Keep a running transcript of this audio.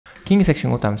Keyingi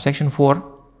sectionga o'tamiz. Section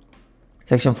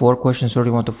 4 questions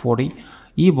 31 to 40.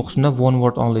 Bu qismda one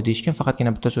word only deyishgan,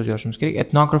 faqatgina bitta so'z yozishimiz kerak.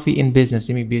 Ethnography in business,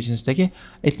 demak businessdagi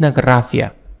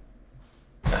etnografiya.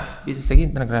 Businessdagi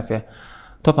etnografiya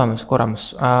topamiz,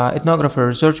 ko'ramiz. Ethnographer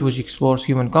research which explores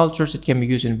human cultures. It can be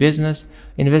used in business,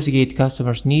 investigate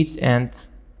customers' needs and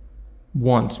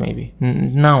wants maybe.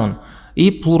 Noun.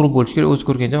 Plural bo'lishi kerak. O'z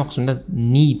ko'rganingizda qismda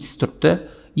needs turibdi.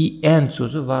 And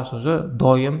so'zi va so'zi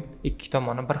doim ikki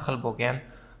tomoni bir xil bo'lgan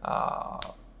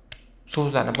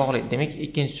so'zlarni bog'laydi. Demak,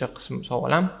 ikkinchi qism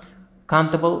savol ham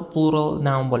countable plural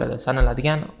noun bo'ladi.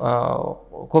 Sanaladigan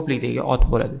ko'plikdagi ot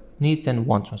bo'ladi. Needs and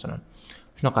wants masalan.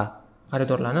 Shunaqa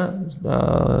xaridorlarni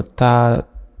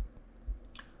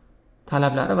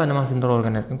talablari va nimasini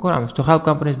o'rganayotgan ko'ramiz. To help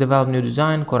companies develop new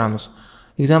design ko'ramiz.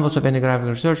 Examples of ethnographic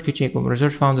research.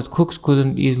 Research found that cooks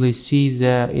couldn't easily see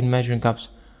in measuring cups.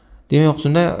 Demak,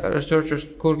 qismda researchers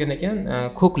ko'rgan ekan,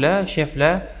 cooklar,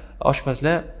 cheflar,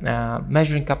 oshpazlar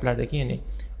measuring cuplardagi, ya'ni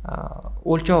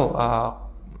o'lchov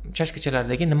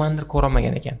chashkachalardagi nimanidir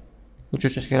ko'rolmagan ekan.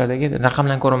 O'lchov chashkalardagi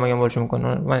raqamlarni ko'rolmagan bo'lishi mumkin.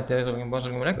 Mana yozilgan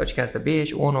bozorga bo'lak, ichkarisida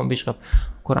 5, 10, 15 qilib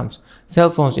ko'ramiz. Cell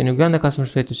phones in Uganda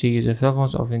customers pay to see the cell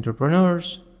phones of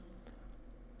entrepreneurs.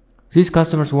 These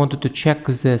customers wanted to check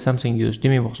the something used.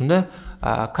 Demak, bu qismda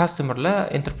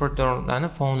customerlar entrepreneurlarni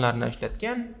fonlarini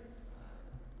ishlatgan.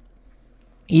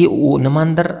 U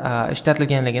nimandir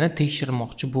ishlatilganligini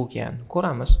tekshirmoqchi bo'lgan.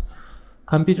 Ko'ramiz.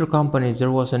 Computer companies,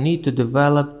 there was a need to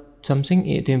develop something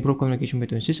to improve communication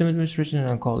between system administration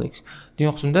and colleagues.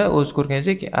 Demak, qismda o'z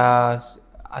ko'rganingizdek,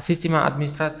 sistema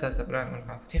administratsiyasi bilan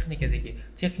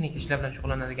texnik ishlar bilan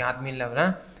shug'ullanadigan adminlar bilan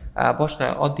boshqa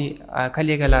oddiy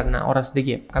kollegalarni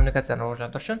orasidagi kommunikatsiyani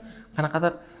rivojlantirish uchun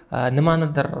qanaqadir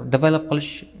nimanidir develop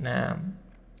qilish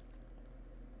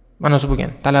ma'nosi bo'lgan,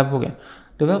 talab bo'lgan.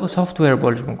 Develop software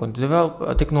bo'lishi mumkin, develop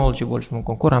technology bo'lishi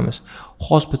mumkin. Ko'ramiz.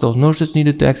 Hospitals, nurses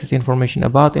needed to access information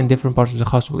about in different parts of the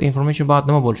hospital. Information about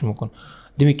nima bo'lishi mumkin?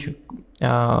 Demak,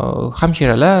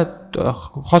 hamshiralar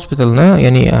hospitalni,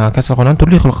 ya'ni kasalxonaning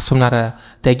turli xil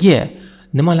qismlaridagi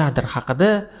nimalardir haqida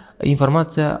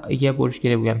informatsiyaga bo'lish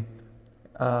kerak bo'lgan.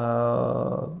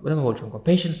 Nima bo'lishi mumkin?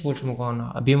 Patients bo'lishi mumkin,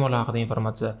 bemorlar haqida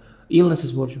informatsiya,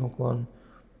 illnesses bo'lishi mumkin,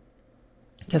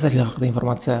 kasallik haqida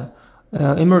informatsiya,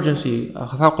 emergency,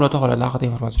 favqulodda holatlar haqida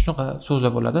informatsiya, shunaqa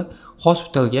so'zlar bo'ladi.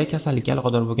 Hospitalga, kasallikka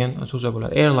aloqador bo'lgan so'zlar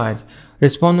bo'ladi. Airlines,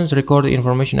 respondents record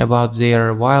information about their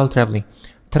while traveling.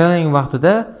 Traveling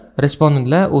vaqtida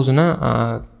respondentlar o'zini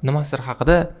nimasidir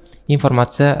haqida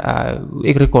informatsiya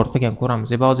rekord qilgan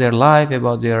ko'ramiz. About their life,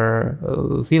 about their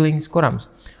feelings ko'ramiz.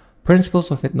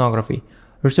 Principles of ethnography.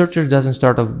 Researchers doesn't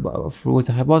start off with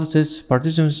a hypothesis.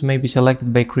 Participants may be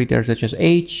selected by criteria such as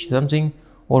age, something,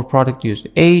 or product used.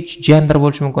 Age, gender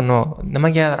bo'lishi mumkin.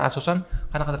 Nimagadir asosan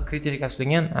qanaqadir kriteriyaga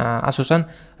asoslangan asosan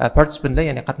participantlar,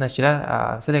 ya'ni qatnashchilar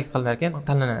select qilinar ekan,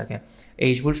 tanlanar ekan.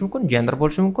 Age bo'lishi mumkin, gender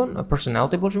bo'lishi mumkin,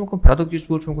 personality bo'lishi mumkin, product used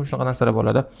bo'lishi mumkin, shunaqa narsalar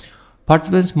bo'ladi.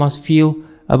 Participants must feel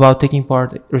about taking part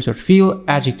research. Feel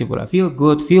adjective bo'ladi. Feel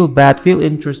good, feel bad, feel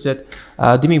interested.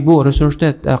 Demak, bu researchda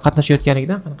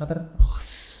qatnashayotganligidan qanaqadir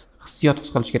hissiyot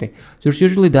his qilish kerak. So it's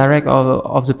usually direct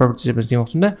of the participants.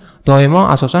 Demoqchimda doimo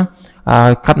asosan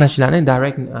qatnashchilarning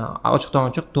direct ochiqdan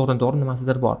ochiq to'g'ridan-to'g'ri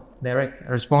nimasidir bor. Direct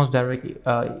response, direct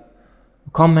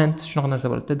comment, shunaqa narsa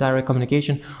bo'ladi. Direct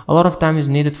communication. A lot of time is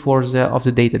needed for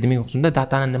the data. Demak, qismda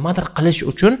datani nimadir qilish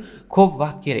uchun ko'p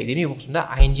vaqt kerak. Demak, bu qismda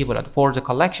ing bo'ladi. For the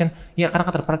collection, ya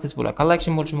qanaqadir proses bo'ladi.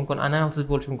 Collection bo'lishi mumkin, analysis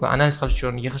bo'lishi mumkin, analiz qilish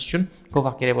uchun, yig'ish uchun ko'p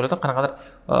vaqt kerak bo'ladi. Qanaqadir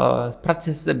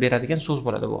protsessni beradigan so'z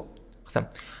bo'ladi bu qism.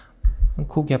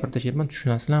 Ko'p gapirib tashlayapman,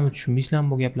 tushunasizlarmi, tushunmaysizlarmi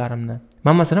bu gaplarimni?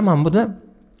 Men masalan, men buni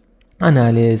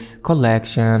analiz,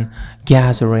 collection,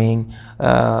 gathering,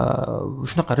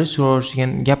 shunaqa research degan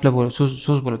gaplar bo'ladi,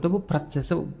 so'z bo'ladi. Bu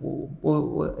protsessni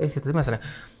eslatadi. Masalan,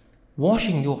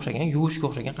 washingga o'xshagan, yuvishga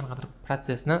o'xshagan qanaqadir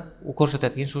protsessni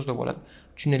ko'rsatadigan so'zlar bo'ladi.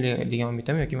 Tushunadigan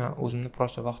umiddaman, yoki men o'zimni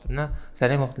prosta vaqtimni, sal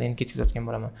vaqtlarni ketkazayotgan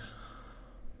bo'laman.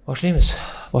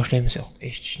 Boshlaymiz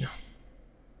eshitishni.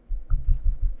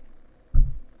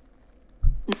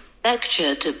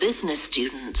 Lecture to business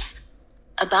students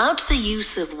about the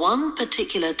use of one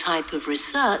particular type of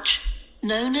research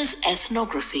known as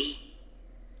ethnography.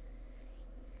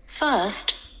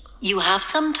 First, you have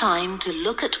some time to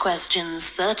look at questions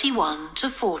 31 to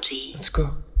 40. Let's go.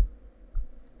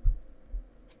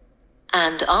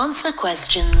 And answer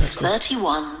questions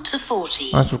 31 to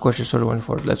 40. Answer questions 31 to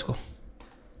 40. Let's go.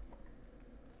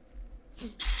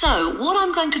 So, what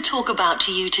I'm going to talk about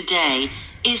to you today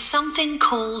is something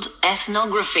called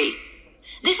ethnography.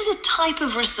 This is a type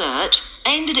of research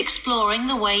aimed at exploring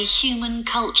the way human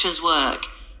cultures work.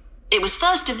 It was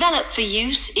first developed for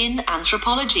use in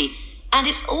anthropology and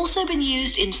it's also been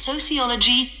used in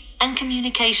sociology and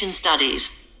communication studies.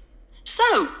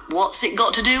 So, what's it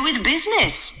got to do with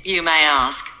business, you may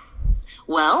ask?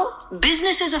 Well,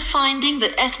 businesses are finding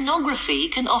that ethnography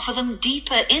can offer them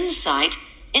deeper insight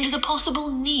into the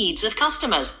possible needs of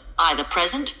customers, either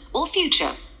present or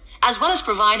future, as well as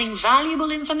providing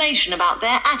valuable information about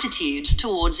their attitudes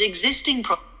towards existing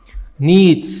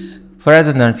needs,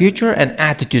 present and future, and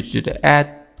attitudes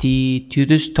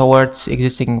towards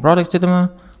existing products dedimi?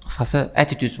 Qisqasi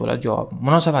attitudes bo'ladi javob.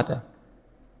 Munosabati.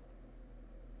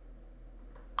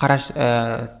 Qarash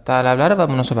talablari va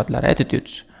munosabatlari,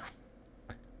 attitudes.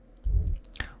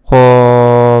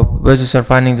 Businesses are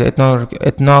finding that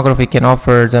ethnography can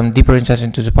offer them deeper insights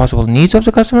into the possible needs of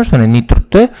the customers when they need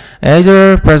turibdi,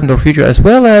 either present or future, as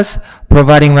well as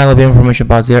providing valuable information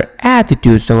about their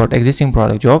attitudes toward existing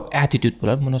product. Javob attitude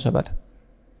bilan munosabat.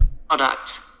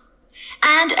 Products.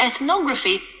 And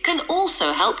ethnography can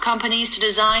also help companies to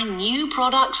design new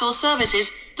products or services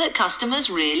that customers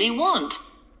really want.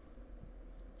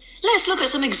 Let's look at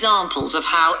some examples of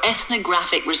how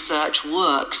ethnographic research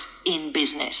works in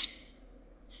business.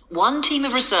 One team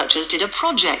of researchers did a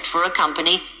project for a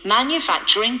company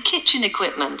manufacturing kitchen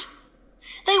equipment.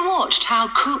 They watched how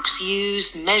cooks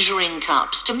used measuring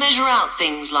cups to measure out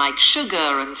things like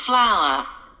sugar and flour.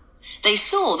 They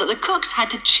saw that the cooks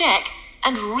had to check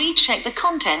and recheck the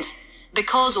contents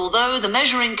because although the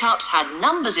measuring cups had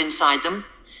numbers inside them,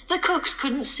 the cooks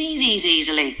couldn't see these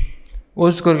easily.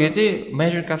 O'z ko'rganda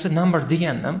measuring cupsda number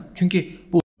degandim,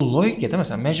 chunki bu logikada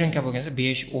masalan measuring cup bo'lganda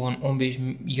 5, 10,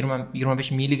 15, 20,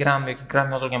 25 milligram yoki gram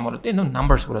yozilgan bo'ladi. Endi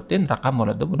numbers bo'ladi, endi raqam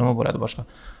bo'ladi. Bu nima bo'ladi boshqa?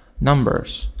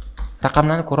 Numbers.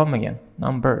 Raqamlarni ko'ra olmagan.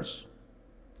 Numbers.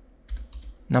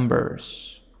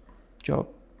 Javob.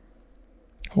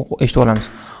 Eshitib olamiz.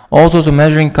 Also, the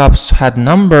measuring cups had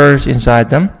numbers inside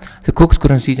them. The cooks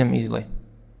couldn't see them easily.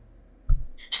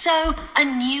 So, a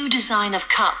new design of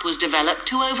cup was developed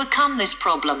to overcome this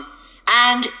problem,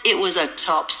 and it was a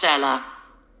top seller.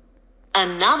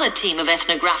 Another team of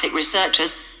ethnographic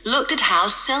researchers looked at how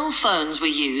cell phones were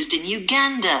used in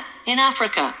Uganda, in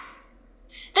Africa.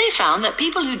 They found that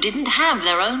people who didn't have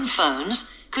their own phones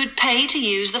could pay to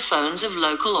use the phones of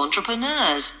local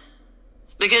entrepreneurs.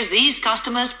 Because these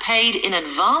customers paid in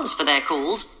advance for their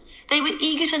calls, they were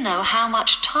eager to know how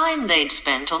much time they'd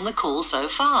spent on the call so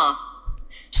far.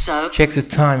 So, check the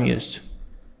time used.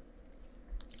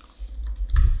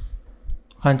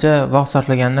 Qancha vaqt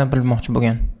sarflaganini bilmoqchi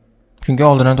bo'lgan. Chunki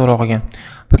oldindan to'lab olgan.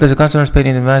 Because the customers paid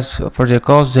in advance for their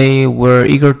calls, they were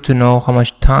eager to know how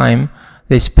much time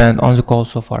they spent on the call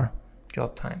so far.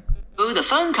 Job time. The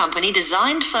phone company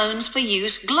designed phones for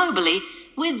use globally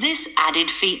with this added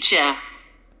feature.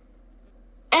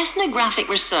 Ethnographic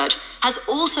research has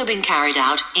also been carried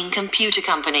out in computer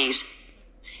companies.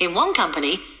 In one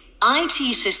company,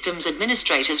 IT systems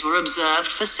administrators were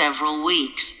observed for several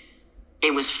weeks.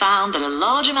 It was found that a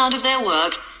large amount of their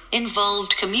work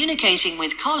involved communicating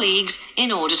with colleagues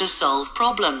in order to solve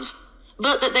problems,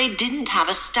 but that they didn't have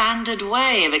a standard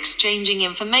way of exchanging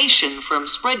information from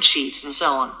spreadsheets and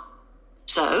so on.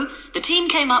 So, the team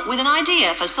came up with an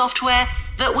idea for software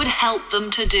that would help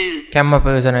them to do. Came up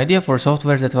with an idea for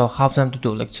software that will help them to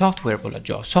do. Like software bo'ladi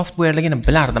javob. Software ligini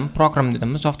bilardim, program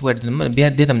dedimmi, software dedimmi,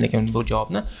 dedim lekin bu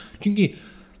javobni. Chunki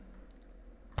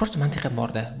prosta mantiqa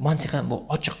borda. Mantiqa bu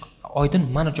ochiq, oydin,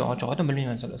 men uchun ochiq, oydin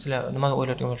bilmayman sizlar nimani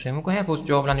o'ylayotgan bo'lishingiz mumkin. Bu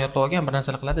javoblarni yodlab olgan, bir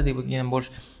narsalar qiladi deb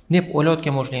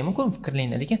o'ylayotgan bo'lishingiz mumkin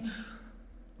fikrlaringlar, lekin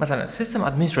masalan, system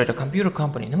administrator, computer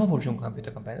company, nima bo'lishi mumkin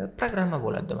computer company? Programma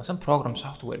bo'ladi, masalan, program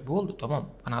software bo'ldi, tamom.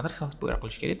 Qanaqadir software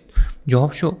qilish kerak.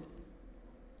 Javob shu.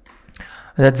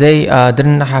 That they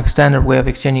didn't have standard way of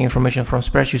exchanging information from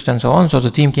spreadsheets and so on, so the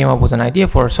team came up with an idea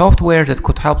for a software that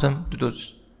could help them to do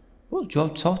this. Well,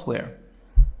 job software.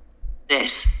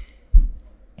 This.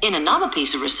 In another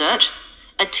piece of research,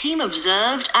 a team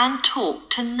observed and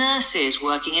talked to nurses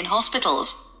working in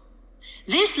hospitals.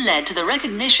 This led to the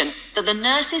recognition that the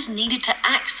nurses needed to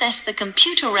access the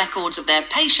computer records of their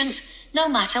patients no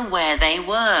matter where they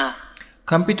were.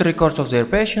 Computer records of their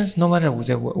patients no matter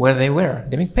where they were.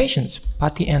 They mean patients,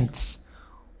 patients.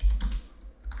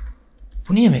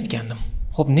 Buni ham aytgandim.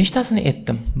 Xo'p, nechtasini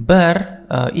aytdim?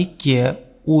 1, 2,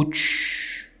 3.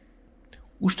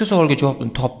 3 ta savolga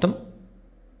javobni topdim.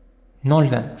 0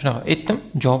 dan shunaqa aytdim,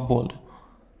 javob bo'ldi.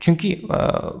 Chunki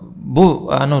bu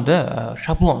anoda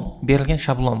shablon, berilgan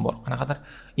shablon bor. Qanaqadir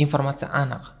informatsiya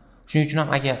aniq. Shuning uchun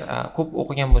ham agar ko'p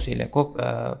o'qigan bo'lsanglar, ko'p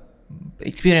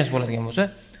experience bo'ladigan bo'lsa,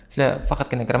 sizlar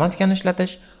faqatgina grammatikani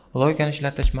ishlatish, logikani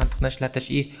ishlatish, mantiqni ishlatish,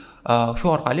 shu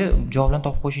orqali javoblarni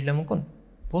topib qo'yishinglar mumkin.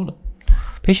 Bo'ldi.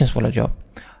 Patience bo'ladi javob.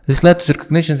 This led to the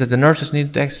recognition that the nurses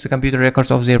needed to access the computer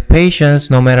records of their patients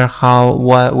no matter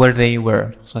where they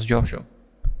were.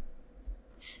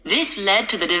 This led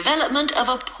to the development of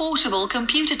a portable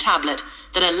computer tablet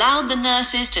that allowed the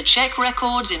nurses to check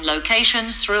records in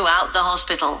locations throughout the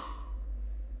hospital.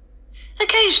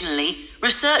 Occasionally,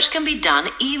 research can be done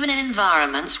even in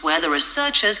environments where the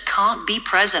researchers can't be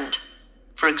present.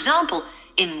 For example,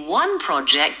 in one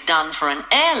project done for an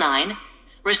airline,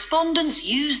 respondents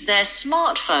used their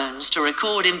smartphones to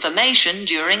record information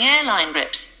during airline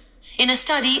trips, in a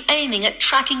study aiming at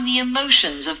tracking the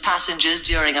emotions of passengers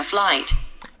during a flight.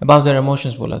 About their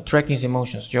emotions, tracking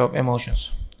emotions, job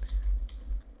emotions.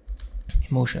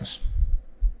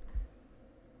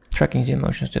 Tracking the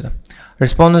emotions today.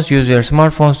 Respondents use their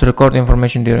smartphones to record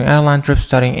information during airline trips,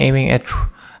 starting aiming at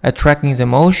tracking the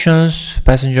emotions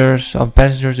of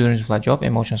passengers during the flight. Job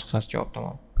emotions job.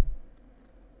 Tamam.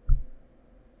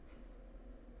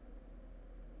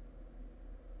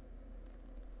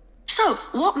 So,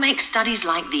 what makes studies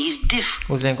like these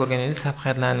different? O'zlaring ko'rganingiz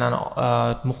subheadline'larni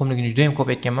muhimligini juda ham ko'p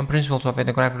aytganman. Principles of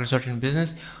ethnographic research in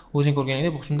business. O'zing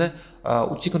ko'rganingda bu qismda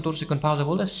 3 sekund 4 sekund pauza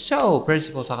bo'ldi. So,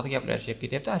 principles haqida gapirishib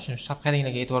ketyapti. Shuni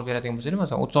subheadinglarga e'tibor beradigan bo'lsangiz,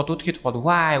 masalan, 30 soat o'tib ketib qoldi.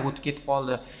 Voy, o'tib ketib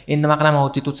qoldi. Endi nima qilaman?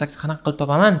 37 qanaqa qilib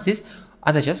topaman desangiz,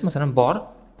 adashasiz. Masalan, bor,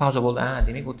 pauza bo'ldi.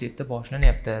 Demak 37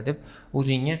 boshlanyapti deb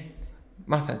o'zingga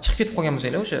masalan chiqib ketib qolgan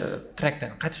bo'lsanglar, o'sha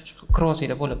trackdan qaytib chiqib kirib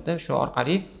olsanglar bo'ladi-da. Shu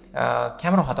orqali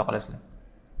kamroq xato qilasizlar.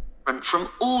 From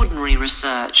ordinary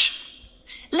research.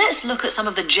 Let's look at some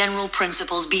of the general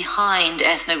principles behind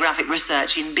ethnographic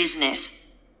research in business.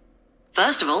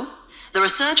 First of all, the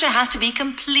researcher has to be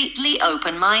completely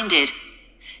open-minded.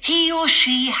 He or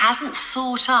she hasn't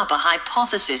thought up a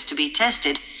hypothesis to be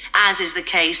tested, as is the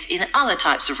case in other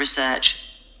types of research.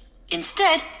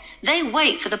 Instead, they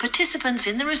wait for the participants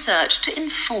in the research to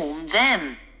inform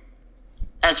them.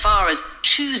 As far as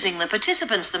choosing the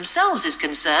participants themselves is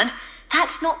concerned,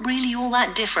 that's not really all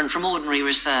that different from ordinary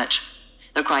research.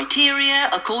 The criteria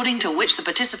according to which the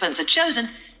participants are chosen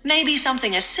may be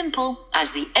something as simple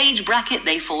as the age bracket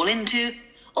they fall into,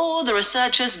 or the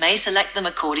researchers may select them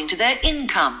according to their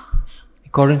income.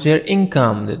 According to their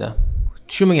income, dedi.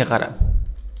 Tushumiga qarab.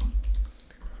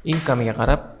 Income'iga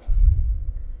qarab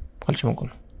qilish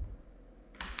mumkin.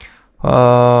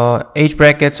 Age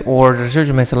brackets, or the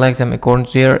researcher may select them according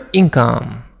to their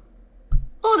income.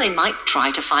 Or they might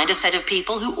try to find a set of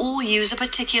people who all use a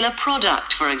particular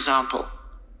product, for example.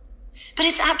 But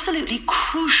it's absolutely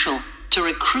crucial to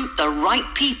recruit the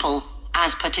right people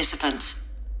as participants.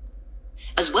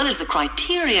 As well as the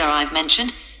criteria I've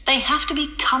mentioned, they have to be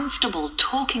comfortable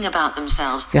talking about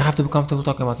themselves. They have to be comfortable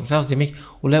talking about themselves. Demak,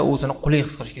 ular o'zini qulay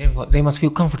his qilish kerak. They must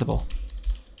feel comfortable.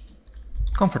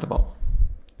 Comfortable.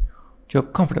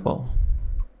 Job comfortable.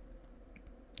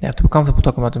 They have to be comfortable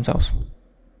talking about themselves.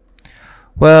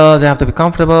 Well, they have to be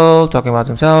comfortable talking about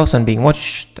themselves and being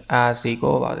watched as they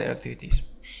go about their activities.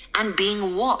 And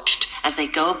being watched as they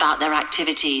go about their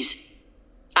activities.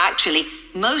 Actually,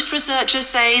 most researchers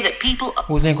say that people...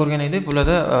 O'zlaring ko'rganingda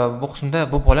bularda bu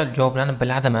qismda bu bola javoblarni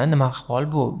biladimi, nima ahvol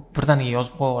bu, birdaniga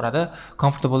yozib qo'yaveradi.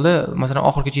 Comfortable'da masalan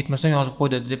oxirigacha yetmasdan yozib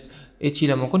qo'ydi deb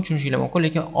aytishinglar mumkin, tushunishinglar mumkin,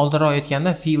 lekin oldinroq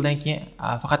aytganda feeldan keyin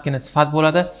faqatgina sifat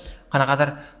bo'ladi, qanaqadir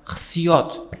hissiyot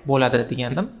bo'ladi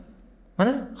degandim.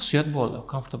 Mana hissiyot bo'ldi,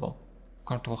 comfortable.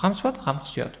 Comfortable ham sifat, ham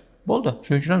hissiyot. Bo'ldi.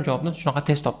 Shuning uchun ham javobni shunaqa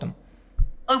tez topdim.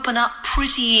 Open up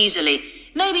pretty easily,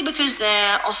 maybe because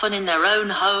they're often in their own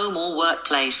home or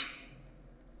workplace.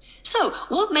 So,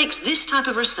 what makes this type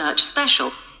of research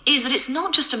special is that it's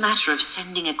not just a matter of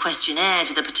sending a questionnaire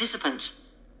to the participants.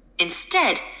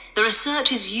 Instead, the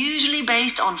research is usually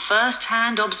based on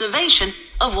first-hand observation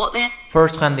of what they're...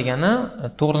 First-hand degani,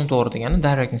 to'g'ri degani,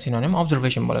 direct synonym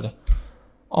observation bo'ladi.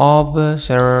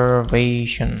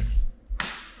 Observation.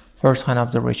 First-hand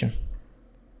observation.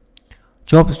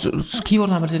 Job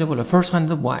keywordlarni bilsanglar bo'ladi. First-hand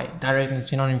deb why? Direct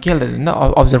synonym keldi deganda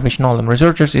observation oldim.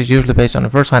 Researchers is usually based on a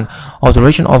first-hand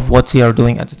observation of what they are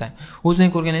doing at the time.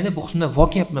 O'zlaring ko'rganingda bu qismda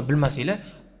vocabni bilmasanglar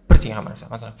bir tiyin ham narsa.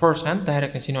 Masalan, first-hand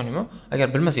direct synonimi agar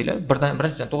bilmasanglar,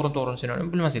 birinchidan to'g'ri sinonim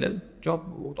bilmasanglar, javob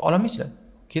ololmaysizlar.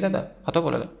 Ketadi, xato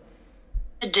bo'ladi.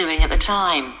 Doing at the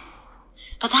time.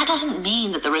 But that doesn't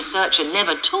mean that the researcher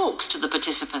never talks to the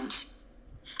participants.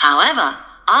 However,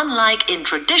 unlike in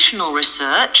traditional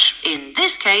research, in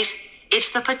this case,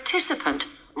 it's the participant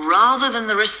rather than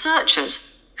the researchers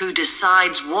who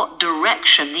decides what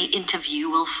direction the interview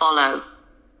will follow.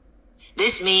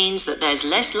 This means that there's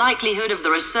less likelihood of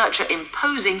the researcher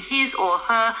imposing his or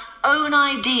her own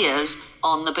ideas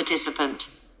on the participant.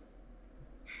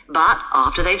 But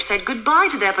after they've said goodbye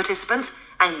to their participants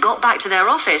and got back to their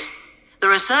office, the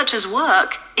researcher's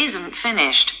work isn't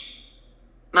finished.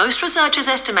 Most researchers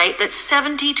estimate that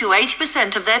 70 to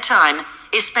 80% of their time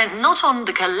is spent not on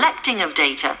the collecting of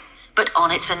data, but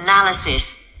on its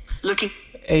analysis. Looking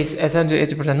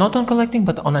 80% not on collecting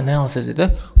but on analysis edi.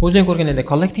 O'zing ko'rganingdek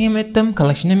collecting ham etdim,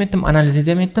 collection ham etdim, analysis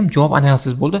ham etdim, javob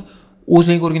analysis bo'ldi.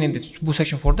 O'zing ko'rganingdek bu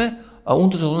section 4 da 10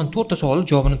 ta savoldan 4 ta savolni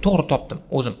javobini to'g'ri topdim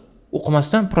o'zim.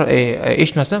 O'qimasdan,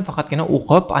 eshitmasdan faqatgina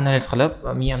o'qib, analiz qilib,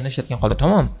 miyamni ishlatgan holda,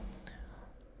 tamom.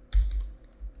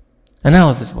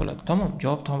 Analysis bo'ladi, tamom.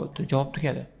 Javob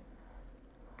tugadi.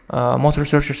 Most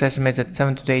researchers estimate that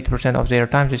 70 to 80% of their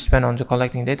time is spent on the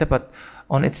collecting data, but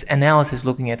on its analysis,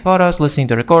 looking at photos, listening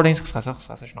to recordings,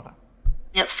 qisqasi shunaqa.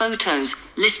 At photos,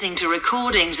 listening to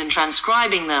recordings and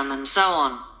transcribing them, and so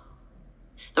on.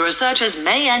 The researchers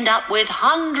may end up with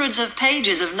hundreds of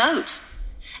pages of notes.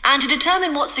 And to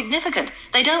determine what's significant,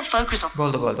 they don't focus on...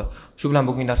 Bo'ldi. Shu bilan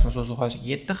bugungi darsimiz o'z nihoyasiga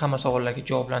yetdi. Hamma savollarga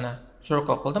javoblarni so'roq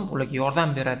qildim. Ularga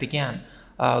yordam beradigan,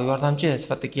 yordamchi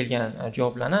sifatida kelgan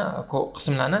javoblarni,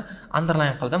 qismlarni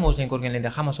underline qildim. O'zing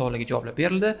ko'rganingdek hamma savollarga javoblar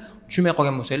berildi. Tushunmay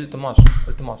qolgan bo'lsangiz,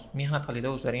 iltimos, mehnat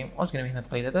qilinglar, o'zlaring ham ozgina mehnat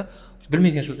qilinglar-da.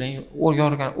 Bilmaydigan so'zlarni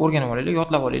o'rganib olinglar,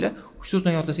 yodlab olinglar. Shu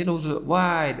so'zni yodlasanglar, o'zi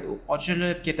voy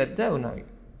ochilib ketadi-da, uni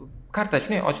karta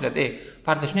shunday ochiladi,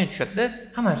 parda shunday tushadi-da,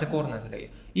 hamma narsa ko'rinadi sizlarga.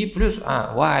 Plus,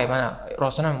 voy, mana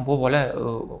rostdan ham bu bola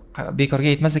bekorga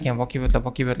yetmas ekan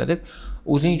vokabiyotlar deb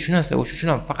o'zing tushunasizlar. O'sha uchun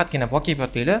ham faqatgina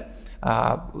vokabiyotliklar,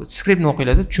 skriptni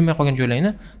o'qinglar, tushunmay qolgan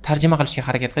joylaringni tarjima qilishga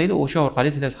harakat qilinglar. O'sha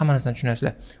orqali sizlar hamma narsani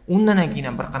tushunasizlar. Undan keyin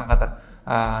ham bir qanaqadir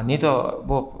neto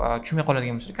bo'lib tushunmay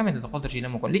qoladigan bo'lsa, kommentarda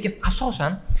qoldirishinglar mumkin. Lekin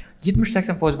asosan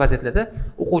 70-80% vaziyatlarda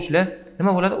o'quvchilar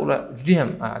nima bo'ladi? Ular juda ham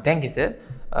dangasa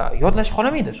yodlash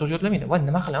qolamaydi, so'z yodlamaydi. Voy,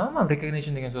 nima qilaman men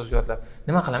recognition degan so'zni yodlab,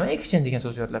 nima qilaman exchange degan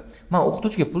so'zni yodlab. Men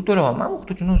o'qituvchiga pul to'layapman,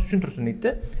 o'qituvchini o'zi tushuntirsin deydi.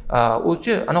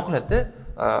 O'zi ana qiladi,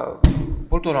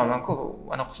 pul to'layapman-ku,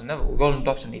 ana qilsin-da, yo'lini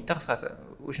topsin deydi, qisqasi.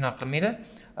 O'shanaqa qilmaydi.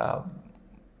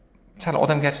 Sal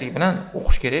odamgarchilik bilan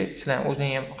o'qish kerak. Sizlar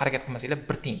o'zingizga ham harakat qilmasanglar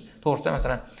bir tiyin. To'g'risi,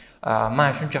 masalan, men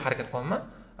shuncha harakat qilaman.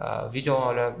 Video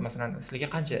olib, masalan, sizlarga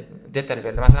qancha detal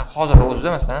berdi. Masalan, hozir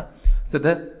o'zida masalan,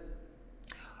 sizda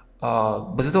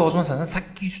bizda o'z masalan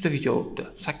 800 ta video o'tdi.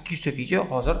 800 ta video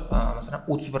hozir masalan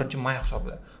 31-may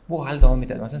hisobida. Bu hali davom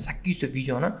etadi. Masalan 800 ta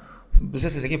videoni biz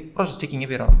sizlarga prosta tekinga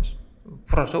bera olamiz.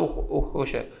 Prosta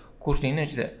o'sha kursning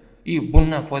ichida.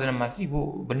 Bundan foydalanmaslik bu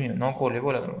bilmayman, nonko'rlik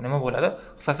bo'ladi. Nima bo'ladi?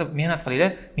 Qisqasi mehnat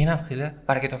qilinglar,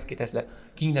 baraka topib ketasizlar.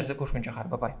 Keyingi darsda ko'rishguncha har,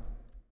 bye bye.